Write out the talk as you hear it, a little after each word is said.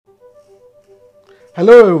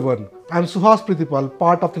Hello everyone, I am Suhas Pritipal,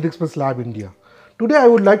 part of the Express Lab India. Today I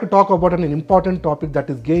would like to talk about an important topic that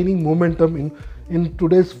is gaining momentum in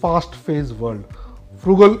today's fast-paced world,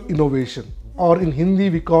 frugal innovation, or in Hindi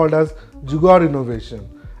we call it as Jugaad innovation,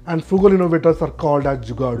 and frugal innovators are called as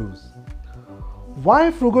Jugaadus.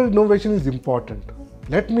 Why frugal innovation is important?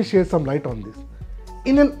 Let me share some light on this.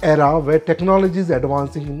 In an era where technology is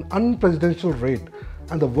advancing in unprecedented rate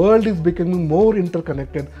and the world is becoming more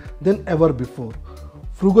interconnected than ever before,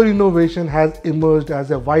 frugal innovation has emerged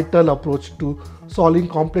as a vital approach to solving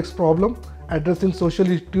complex problems, addressing social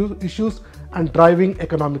issues, and driving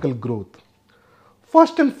economical growth.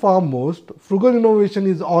 First and foremost, frugal innovation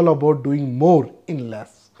is all about doing more in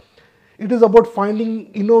less. It is about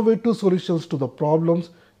finding innovative solutions to the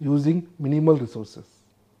problems using minimal resources.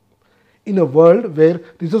 In a world where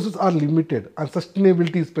resources are limited and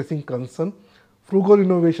sustainability is pressing concern, frugal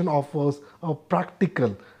innovation offers a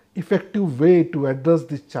practical, effective way to address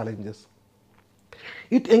these challenges.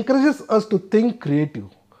 It encourages us to think creative,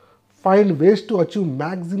 find ways to achieve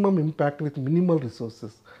maximum impact with minimal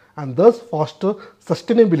resources, and thus foster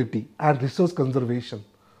sustainability and resource conservation.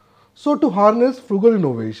 So to harness frugal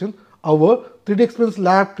innovation, our 3D Experience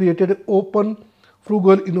Lab created an Open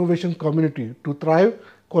Frugal Innovation Community to thrive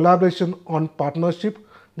collaboration on partnership,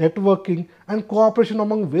 networking, and cooperation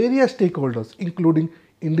among various stakeholders, including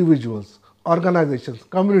individuals, organizations,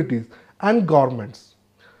 communities, and governments.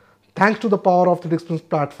 Thanks to the power of the Experience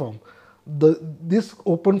platform, this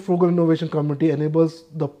Open Frugal Innovation Community enables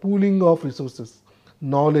the pooling of resources,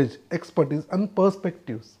 knowledge, expertise, and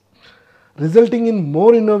perspectives, resulting in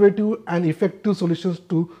more innovative and effective solutions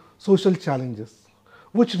to social challenges,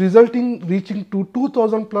 which result in reaching to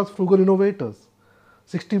 2,000 plus frugal innovators.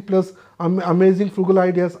 60 plus amazing frugal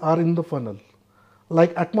ideas are in the funnel,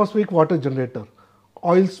 like atmospheric water generator,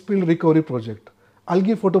 oil spill recovery project,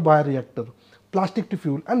 algae photobioreactor, plastic to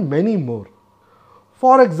fuel, and many more.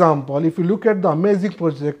 For example, if you look at the amazing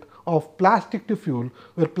project of plastic to fuel,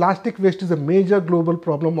 where plastic waste is a major global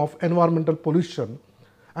problem of environmental pollution,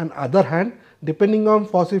 and other hand, depending on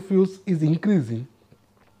fossil fuels is increasing,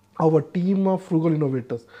 our team of frugal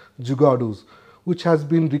innovators, Jugaadus, which has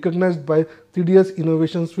been recognized by 3DS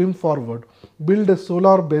Innovation Swim Forward, build a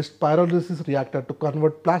solar-based pyrolysis reactor to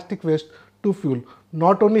convert plastic waste to fuel,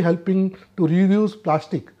 not only helping to reduce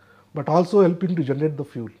plastic, but also helping to generate the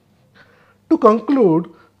fuel. To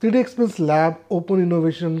conclude, 3D Experience Lab, Open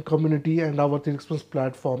Innovation Community, and our 3D Experience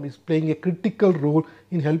platform is playing a critical role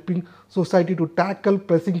in helping society to tackle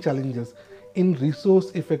pressing challenges in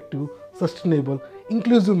resource-effective, sustainable,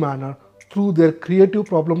 inclusive manner through their creative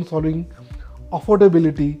problem-solving,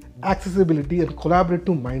 affordability, accessibility, and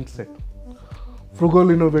collaborative mindset. Frugal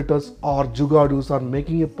innovators or Jugaadus are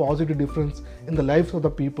making a positive difference in the lives of the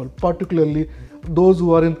people, particularly those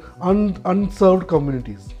who are in unserved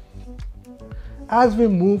communities. As we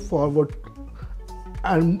move forward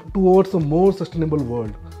and towards a more sustainable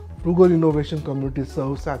world, Frugal Innovation Community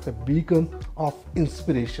serves as a beacon of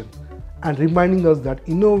inspiration and reminding us that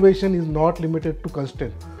innovation is not limited to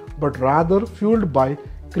constraint, but rather fueled by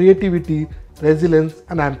creativity, resilience,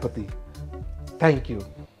 and empathy. Thank you.